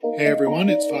Hey everyone,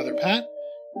 it's Father Pat,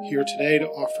 here today to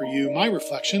offer you my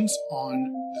reflections on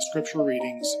the scripture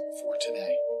readings for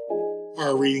today.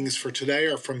 Our readings for today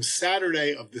are from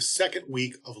Saturday of the second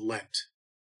week of Lent.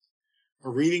 A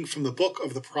reading from the book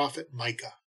of the prophet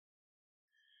Micah.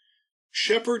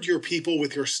 Shepherd your people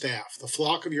with your staff, the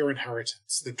flock of your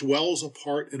inheritance, that dwells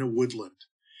apart in a woodland,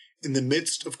 in the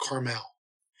midst of Carmel.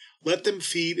 Let them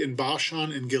feed in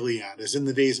Bashan and Gilead, as in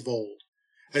the days of old,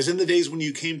 as in the days when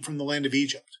you came from the land of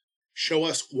Egypt. Show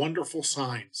us wonderful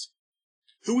signs.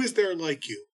 Who is there like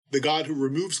you, the God who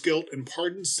removes guilt and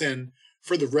pardons sin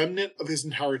for the remnant of his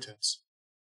inheritance,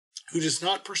 who does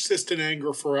not persist in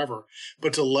anger forever,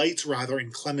 but delights rather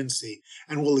in clemency,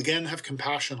 and will again have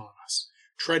compassion on us,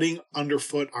 treading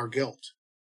underfoot our guilt?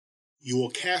 You will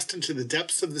cast into the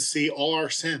depths of the sea all our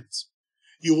sins.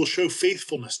 You will show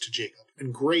faithfulness to Jacob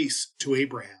and grace to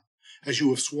Abraham, as you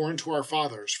have sworn to our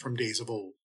fathers from days of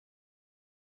old.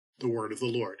 The word of the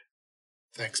Lord.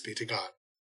 Thanks be to God.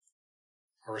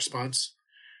 Our response: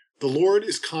 the Lord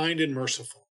is kind and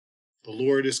merciful. The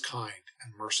Lord is kind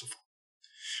and merciful.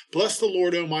 Bless the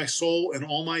Lord, O my soul, and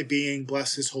all my being,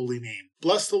 bless his holy name.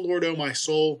 Bless the Lord, O my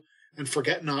soul, and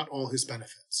forget not all his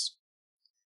benefits.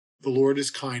 The Lord is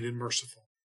kind and merciful.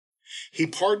 He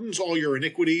pardons all your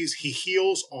iniquities. He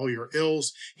heals all your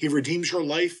ills. He redeems your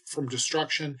life from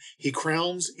destruction. He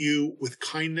crowns you with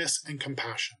kindness and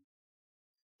compassion.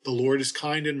 The Lord is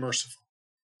kind and merciful.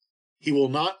 He will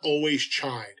not always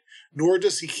chide, nor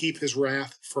does he keep his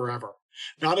wrath forever.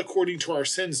 Not according to our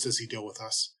sins does he deal with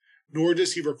us, nor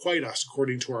does he requite us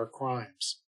according to our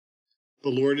crimes.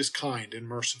 The Lord is kind and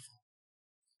merciful.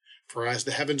 For as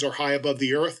the heavens are high above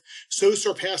the earth, so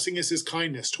surpassing is his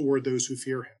kindness toward those who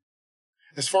fear him.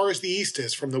 As far as the east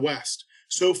is from the west,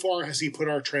 so far has he put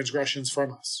our transgressions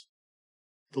from us.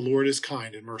 The Lord is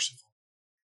kind and merciful.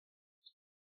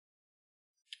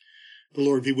 The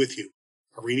Lord be with you.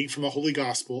 A reading from the Holy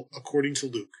Gospel according to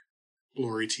Luke.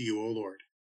 Glory to you, O Lord.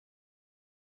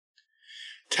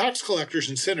 Tax collectors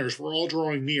and sinners were all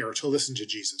drawing near to listen to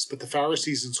Jesus, but the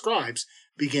Pharisees and scribes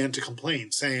began to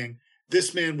complain, saying,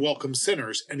 "This man welcomes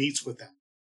sinners and eats with them."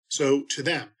 So to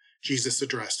them Jesus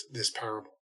addressed this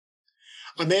parable.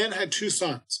 A man had 2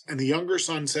 sons, and the younger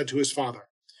son said to his father,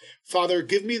 "Father,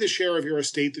 give me the share of your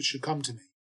estate that should come to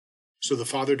me." So the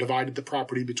father divided the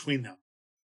property between them.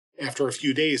 After a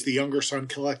few days, the younger son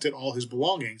collected all his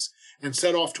belongings and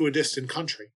set off to a distant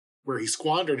country, where he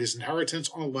squandered his inheritance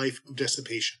on a life of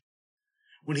dissipation.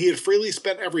 When he had freely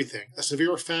spent everything, a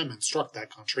severe famine struck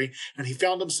that country, and he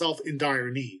found himself in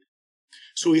dire need.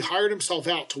 So he hired himself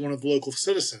out to one of the local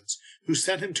citizens, who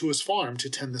sent him to his farm to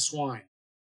tend the swine.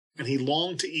 And he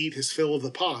longed to eat his fill of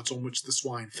the pods on which the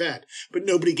swine fed, but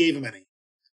nobody gave him any.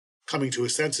 Coming to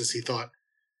his senses, he thought,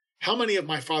 "How many of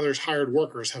my father's hired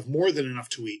workers have more than enough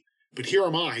to eat, but here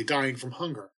am I, dying from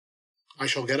hunger? I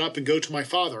shall get up and go to my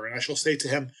father, and I shall say to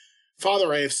him,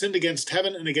 'Father, I have sinned against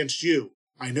heaven and against you.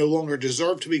 I no longer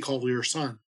deserve to be called your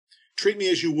son. Treat me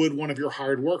as you would one of your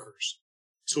hired workers.'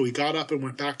 So he got up and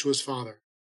went back to his father.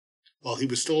 While he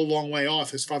was still a long way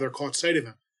off, his father caught sight of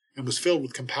him and was filled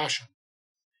with compassion.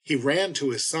 He ran to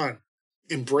his son,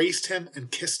 embraced him,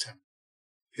 and kissed him.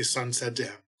 His son said to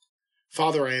him,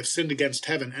 'Father, I have sinned against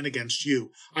heaven and against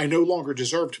you. I no longer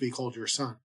deserve to be called your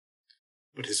son.'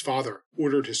 But his father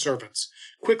ordered his servants,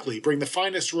 'Quickly, bring the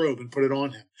finest robe and put it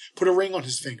on him. Put a ring on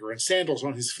his finger and sandals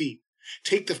on his feet.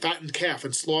 Take the fattened calf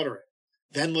and slaughter it.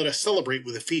 Then let us celebrate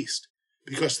with a feast,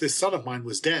 because this son of mine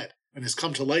was dead and has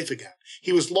come to life again.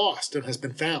 He was lost and has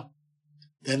been found.'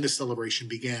 Then the celebration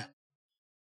began.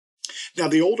 Now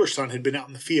the older son had been out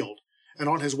in the field, and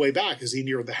on his way back, as he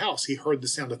neared the house, he heard the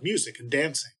sound of music and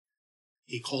dancing.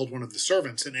 He called one of the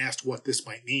servants and asked what this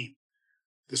might mean.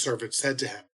 The servant said to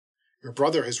him, 'Your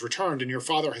brother has returned, and your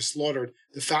father has slaughtered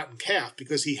the fattened calf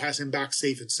because he has him back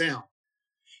safe and sound.'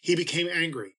 He became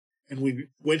angry, and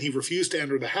when he refused to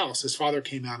enter the house, his father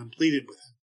came out and pleaded with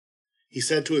him. He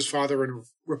said to his father in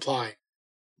reply,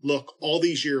 'Look, all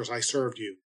these years I served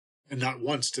you, and not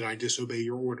once did I disobey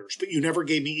your orders, but you never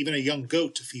gave me even a young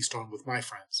goat to feast on with my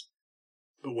friends.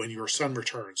 But when your son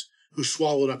returns, who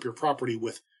swallowed up your property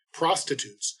with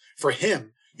prostitutes, for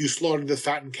him you slaughtered the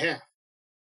fattened calf.'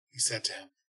 He said to him,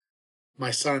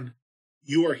 'My son,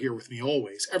 you are here with me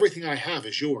always. Everything I have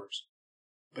is yours.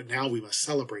 But now we must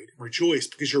celebrate and rejoice,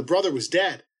 because your brother was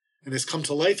dead and has come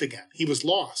to life again. He was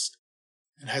lost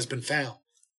and has been found.'"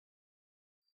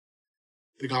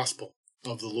 The Gospel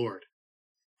of the Lord.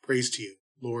 Praise to you,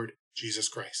 Lord Jesus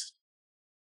Christ.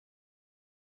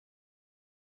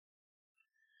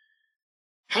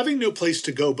 Having no place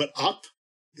to go but up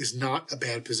is not a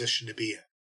bad position to be in.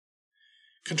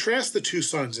 Contrast the 2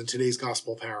 sons in today's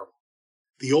Gospel parable.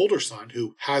 The older son,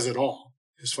 who has it all,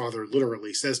 his father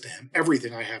literally says to him,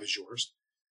 everything I have is yours,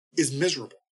 is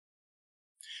miserable.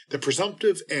 The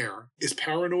presumptive heir is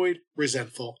paranoid,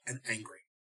 resentful, and angry.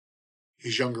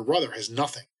 His younger brother has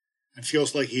nothing and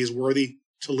feels like he is worthy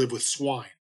to live with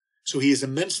swine, so he is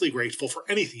immensely grateful for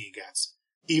anything he gets,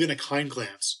 even a kind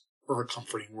glance or a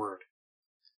comforting word.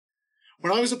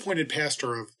 When I was appointed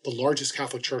pastor of the largest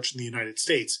Catholic church in the United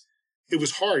States, it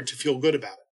was hard to feel good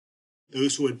about it.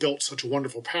 Those who had built such a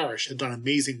wonderful parish had done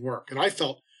amazing work, and I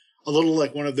felt a little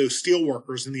like one of those steel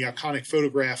workers in the iconic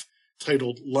photograph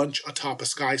titled Lunch Atop a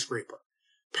Skyscraper,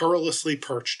 perilously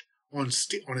perched on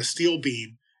a steel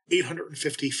beam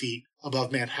 850 feet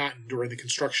above Manhattan during the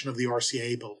construction of the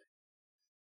RCA building.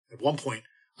 At one point,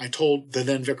 I told the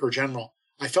then Vicar General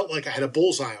I felt like I had a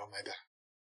bullseye on my back.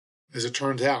 As it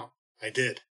turns out, I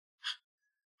did.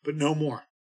 But no more.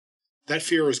 That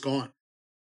fear is gone.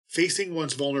 Facing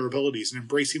one's vulnerabilities and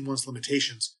embracing one's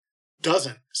limitations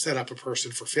doesn't set up a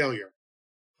person for failure,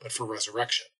 but for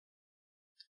resurrection.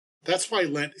 That's why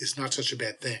Lent is not such a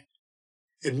bad thing.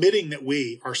 Admitting that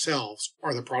we, ourselves,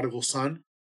 are the prodigal son,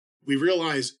 we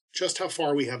realize just how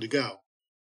far we have to go,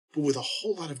 but with a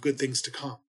whole lot of good things to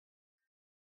come.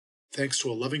 Thanks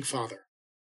to a loving Father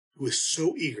who is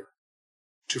so eager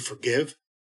to forgive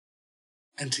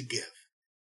and to give.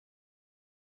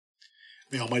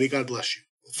 May Almighty God bless you,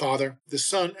 the Father, the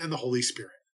Son, and the Holy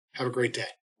Spirit. Have a great day,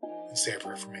 and say a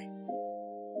prayer for me.